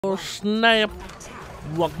Oh snap!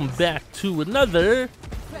 Welcome back to another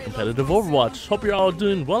competitive Overwatch. Hope you're all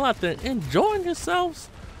doing well out there, enjoying yourselves.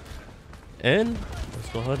 And let's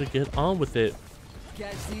go ahead and get on with it.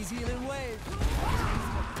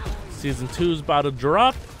 Season 2 is about to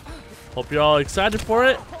drop. Hope you're all excited for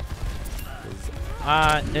it.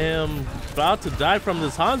 I am about to die from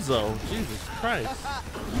this Hanzo. Jesus Christ.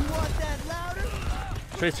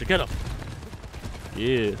 Tracer, get him.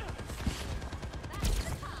 Yeah.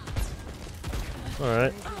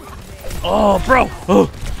 Alright. Oh, bro!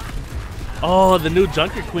 Oh, the new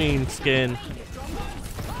Junker Queen skin.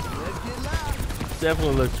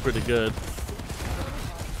 Definitely looks pretty good.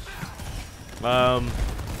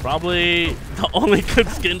 Probably the only good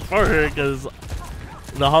skin for her because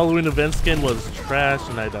the Halloween event skin was trash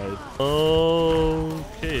and I died.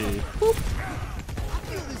 Okay. Boop.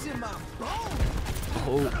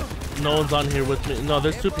 Oh, no one's on here with me. No,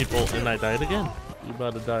 there's two people and I died again. You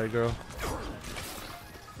about to die, girl.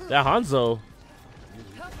 That Hanzo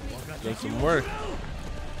doing some work.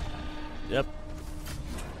 Yep.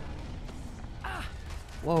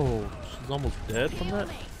 Whoa, she's almost dead from that.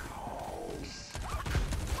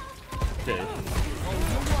 Okay.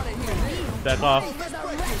 Back off.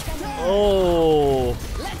 Oh.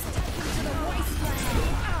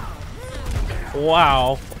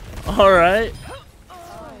 Wow. All right.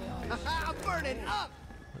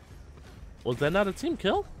 Was that not a team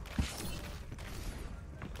kill?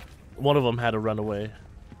 One of them had to run away.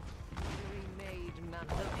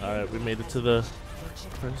 Alright, we made it to the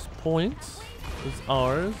first point. It's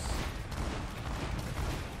ours.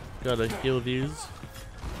 Gotta heal these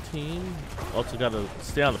team. Also gotta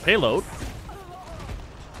stay on the payload.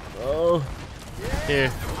 Oh.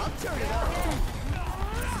 Here.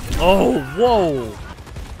 Oh, whoa.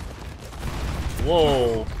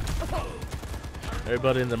 Whoa.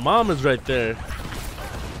 Everybody in the mom is right there.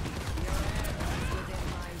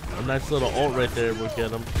 A nice little ult right there will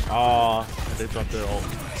get them. Ah, they dropped their ult.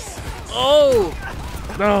 Oh!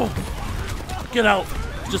 No! Get out!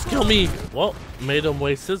 Just kill me! Well, made him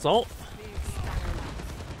waste his ult.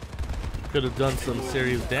 Could have done some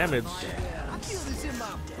serious damage.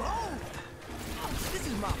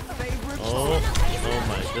 Oh, oh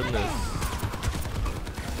my goodness.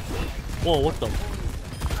 Whoa, what the?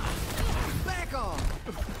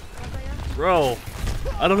 Bro,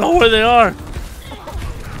 I don't know where they are.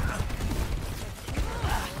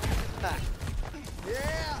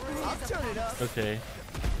 Okay,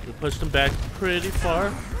 we pushed them back pretty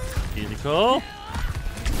far. Here we go.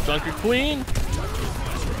 Junker Queen.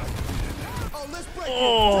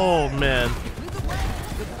 Oh, man.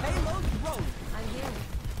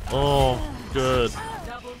 Oh, good.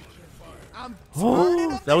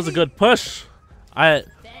 Oh, that was a good push. I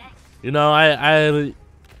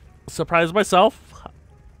surprised myself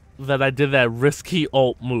that I did that risky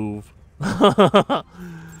ult move.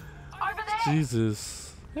 Jesus.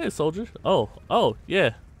 Hey, soldier. Oh,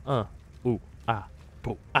 yeah. Ooh, ah,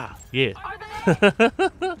 boo, ah, yeah.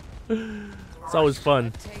 It's always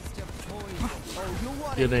fun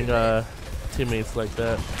getting teammates like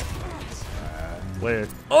that. Where?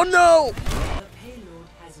 Oh no!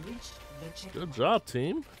 Good job,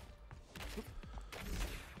 team.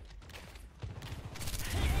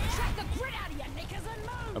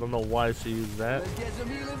 I don't know why she used that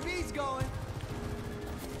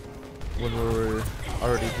when we were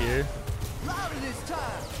already here.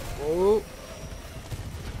 Oh.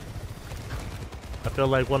 I feel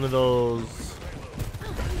like one of those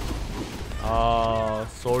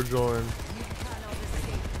Sojourn.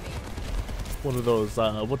 One of those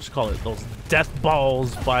what you call it? Those death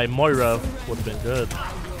balls by Moira would have been good.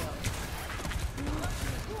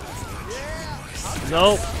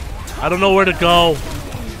 Nope. I don't know where to go.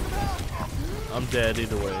 I'm dead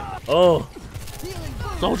either way. Oh.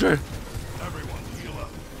 Soldier.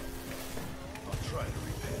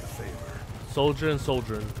 Soldier and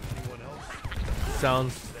Sojourn.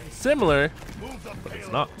 Sounds similar, but it's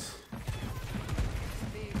not.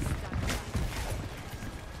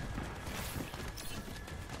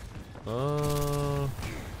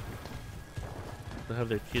 They have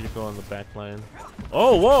their Kiriko on the back line.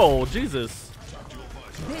 Oh, whoa, Jesus.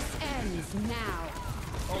 This ends now.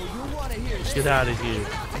 Get out of here.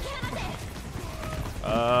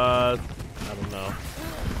 I don't know.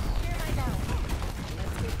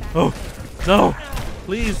 Oh, no.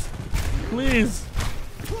 Please. Please.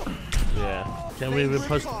 Yeah. Can we even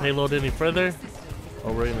push the payload any further?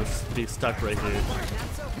 Or we're going to be stuck right here.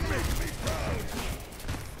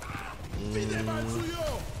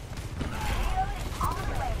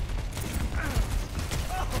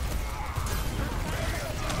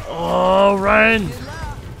 Oh, Ryan!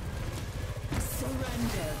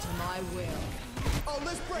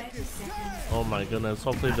 Oh my goodness,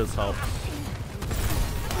 hopefully this helps.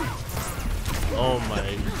 Oh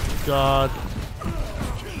my god.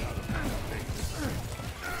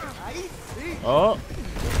 Oh.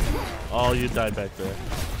 Oh, you died back there.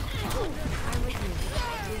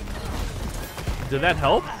 Did that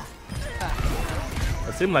help?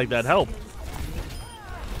 It seemed like that helped.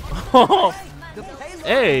 Oh,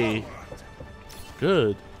 hey.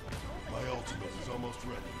 Good.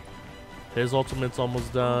 His ultimate's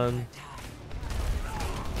almost done.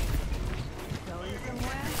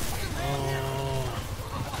 Oh.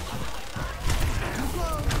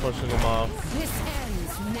 Pushing him off. This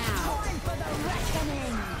ends now.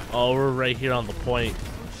 Oh, we're right here on the point.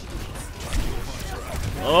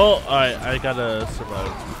 Oh, alright, I gotta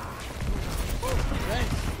survive.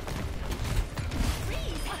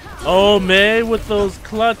 Oh, May with those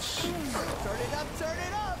clutch.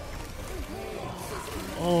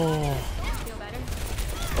 Oh.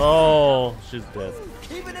 Oh, she's dead.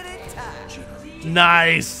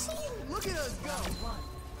 Nice.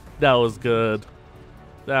 That was good.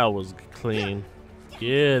 That was clean.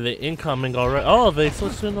 Yeah, the incoming already. Oh, they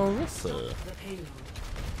switched to Orisa.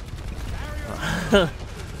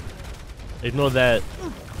 Ignore that.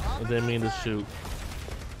 I didn't mean to shoot.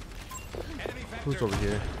 Who's over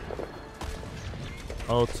here?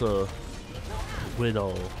 Oh, it's a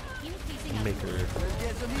Widow Maker.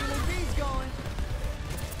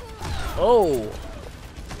 Oh!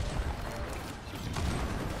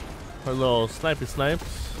 Her little snipey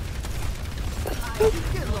snipes.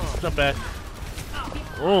 Jump back.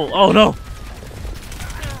 Oh, oh no!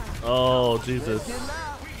 Oh, Jesus.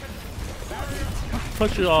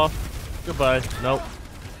 Push you off. Goodbye. Nope.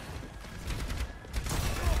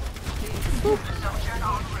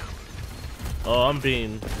 Oh, I'm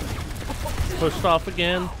being pushed off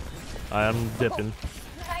again. I'm dipping.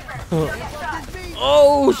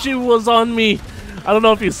 Oh, she was on me. I don't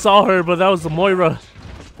know if you saw her, but that was the Moira.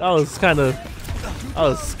 That was kind of, that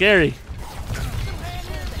was scary.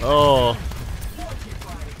 Oh.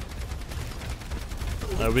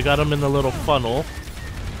 Alright, we got him in the little funnel.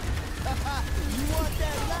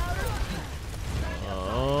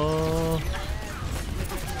 Oh.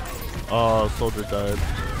 Oh, soldier died.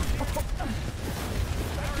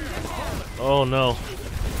 Oh no.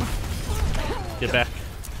 Get back.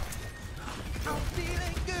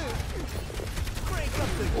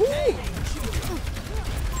 Ooh.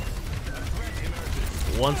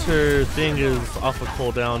 Once her thing is off of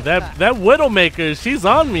cooldown, that Widowmaker, she's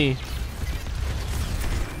on me.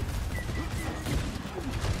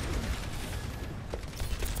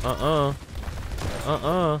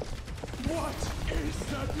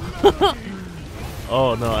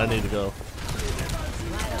 Oh no, I need to go.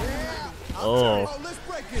 Oh.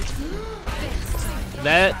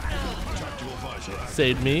 That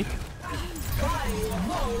saved me.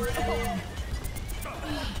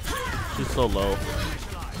 She's so low.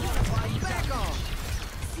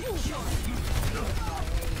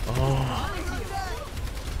 Oh.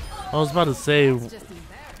 I was about to say,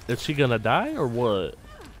 is she gonna die or what?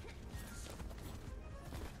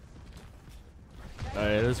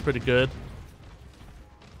 Alright, that's pretty good.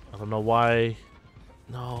 I don't know why.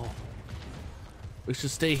 No. We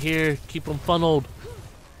should stay here, keep them funneled.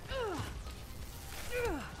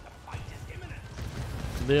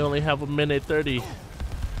 They only have 1:30.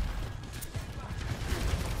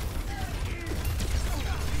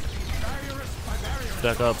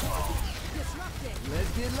 Back up.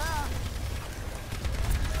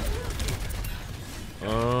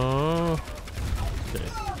 Okay.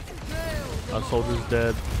 Our soldier's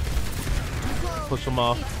dead. Push him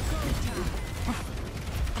off.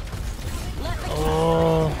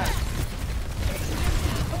 Oh.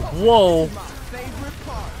 Whoa.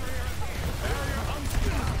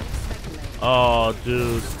 Oh,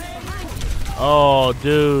 dude. Oh,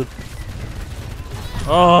 dude.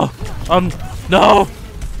 Oh, no.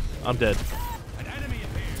 I'm dead.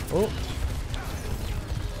 Oh.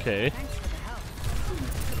 Okay.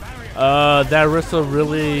 That Rissa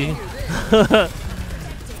really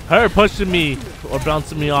her pushing me or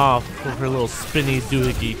bouncing me off with her little spinny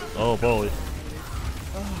doohickey. Oh boy.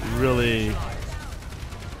 Really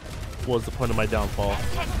was the point of my downfall.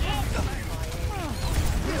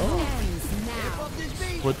 Oh.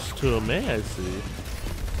 Switch to a May, I see.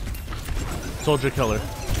 Soldier killer.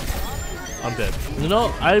 I'm dead. You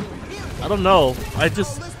know, I don't know. I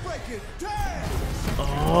just.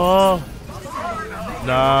 Oh.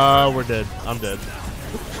 Nah, we're dead. I'm dead.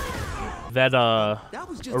 That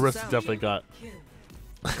Orisa definitely got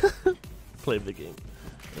played the game.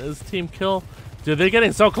 This team kill. Dude, they're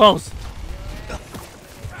getting so close.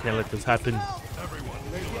 Can't let this happen.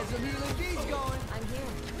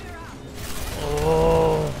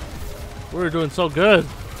 Oh, we're doing so good.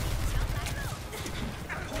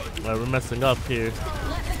 Alright, we're messing up here.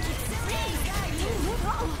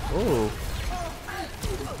 Oh.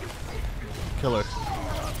 Killer.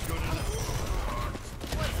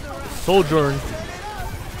 Sojourn.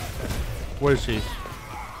 Where is she?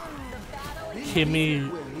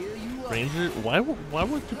 Kimmy Ranger? Why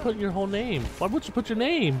would you put your whole name? Why would you put your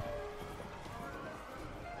name?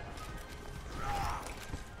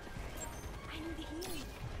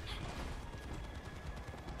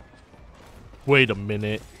 Wait a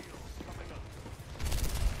minute.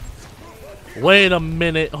 Wait a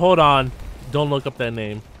minute. Hold on. Don't look up that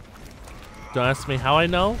name. Don't ask me how I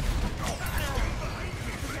know.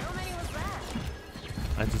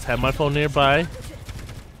 I just had my phone nearby.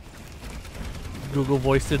 Google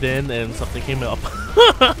voiced it in and something came up.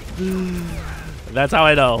 That's how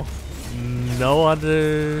I know. No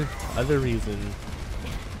other reason.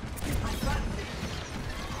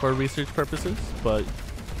 For research purposes, but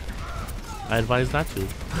I advise not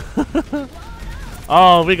to.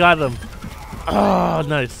 Oh, we got them. Oh,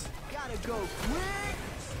 nice.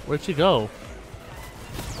 Where'd she go?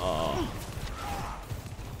 Oh.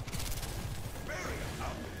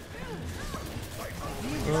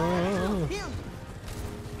 Oh.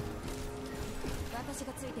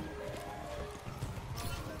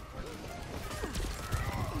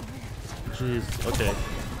 Jeez, okay.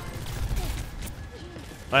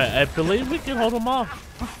 Alright, I believe we can hold them off.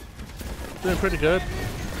 Doing pretty good.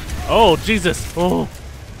 Oh, Jesus. Oh.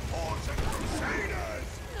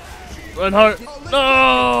 Reinhardt.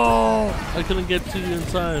 No! I couldn't get to you in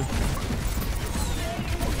time.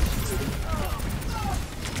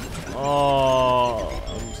 Oh,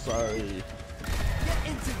 I'm sorry.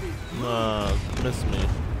 Nah, miss me.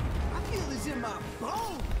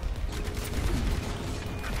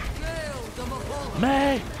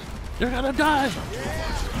 May! You're gonna die!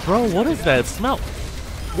 Bro, what is that smell?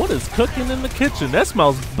 What is cooking in the kitchen? That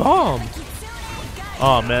smells bomb!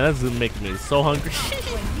 Oh man, that's gonna make me so hungry.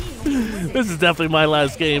 This is definitely my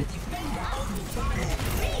last game.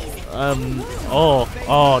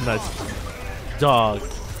 Oh, nice. Dog.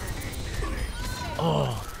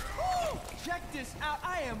 Oh. Check this out,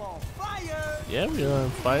 I am on fire! Yeah, we are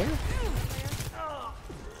on fire.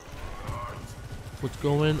 What's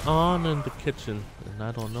going on in the kitchen? And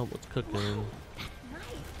I don't know what's cooking.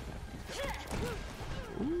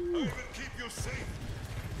 Ooh.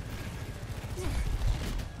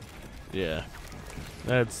 Yeah,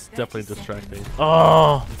 that's definitely distracting.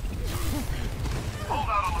 Oh!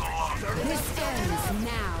 This ends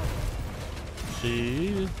now.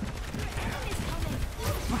 She...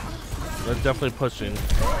 They're definitely pushing.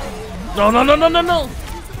 No, no, no, no, no, no!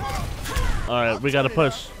 Alright, we gotta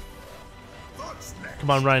push. Come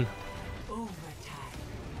on, Ryan.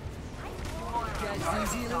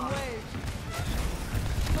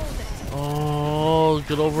 Oh,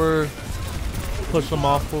 get over. Push them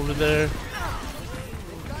off over there.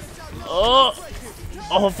 Oh,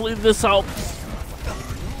 hopefully this helps.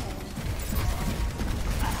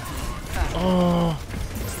 Oh,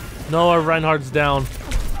 no, our Reinhardt's down.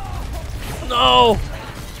 No!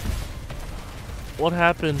 What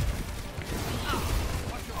happened?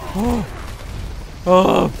 Oh.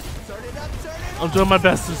 Oh, I'm doing my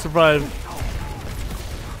best to survive.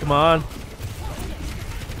 Come on.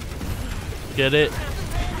 Get it.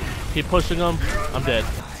 Keep pushing them. I'm dead.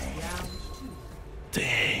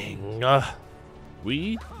 Dang.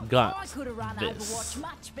 We got this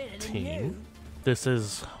team. This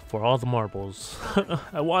is for all the marbles.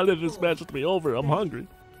 I wanted this match to be over. I'm hungry.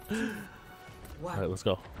 Alright, let's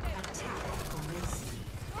go.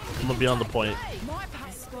 I'm gonna be on the point.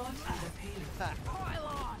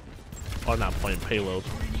 Or not point, payload.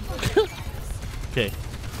 Okay.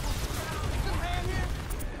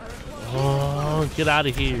 Oh, get out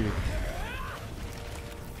of here.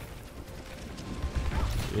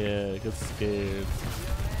 Yeah, get scared.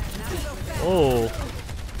 Oh.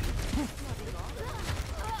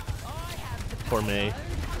 Poor May.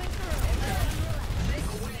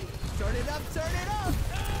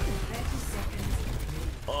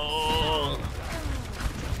 Oh.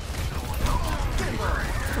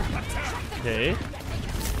 Okay.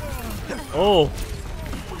 Oh.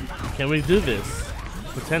 Can we do this?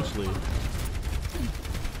 Potentially.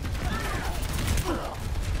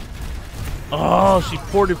 Oh, she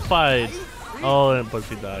fortified. Oh, but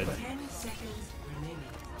she died.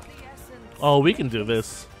 Oh, we can do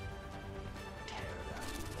this.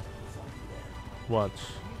 Watch.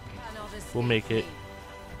 We'll make it.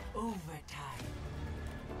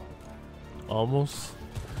 Almost.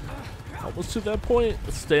 Almost to that point.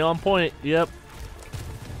 Stay on point. Yep.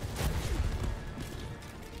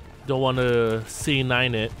 Don't want to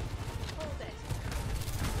C9 it.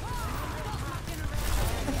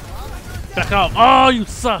 Back up. Oh, you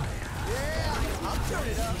suck.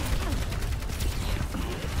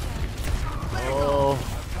 Oh.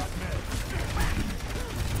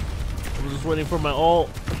 I'm just waiting for my ult.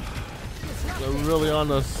 They're really on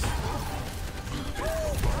us.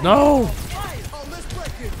 No!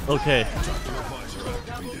 Okay.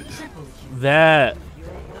 That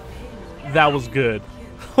was good.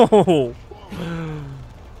 Oh.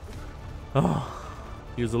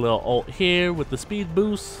 Use a little ult here with the speed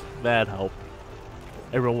boost. That helped.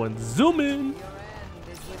 Everyone zoom in.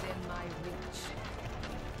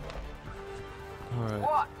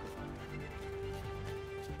 Alright.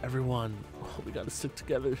 Everyone, we gotta stick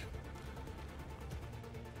together.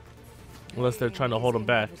 Unless they're trying to hold them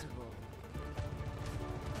back.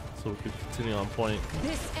 So we can continue on point.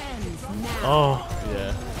 This ends now. Oh,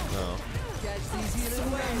 yeah. No.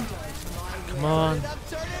 Come on.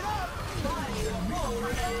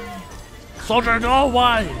 Soldier, no,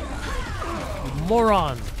 why? You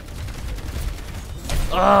moron.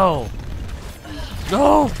 Oh.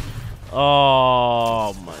 No.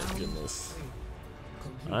 Oh, my goodness.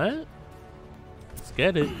 Alright. Let's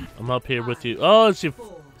get it. I'm up here with you. Oh, she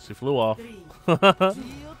flew off.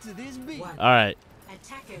 Alright.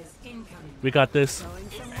 We got this.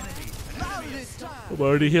 I'm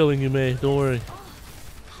already healing you, May. Don't worry.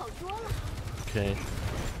 Okay.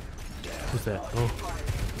 Who's that? Oh.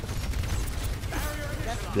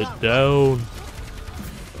 Get down.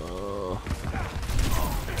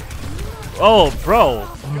 Oh, bro.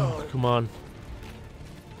 Oh, come on.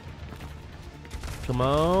 Come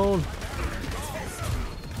on.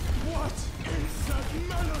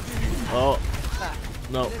 Oh.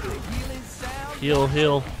 No. Heal,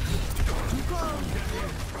 heal.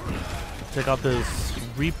 Take out this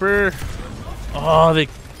Reaper. Oh, they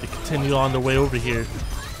continue on their way over here.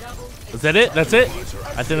 Is that it? That's it?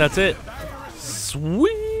 I think that's it.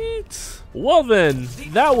 Sweet. Well then,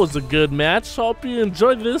 that was a good match. Hope you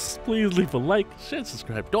enjoyed this. Please leave a like, share, and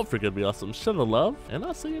subscribe. Don't forget to be awesome. Share the love, and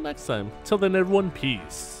I'll see you next time. Till then, everyone,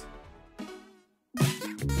 peace.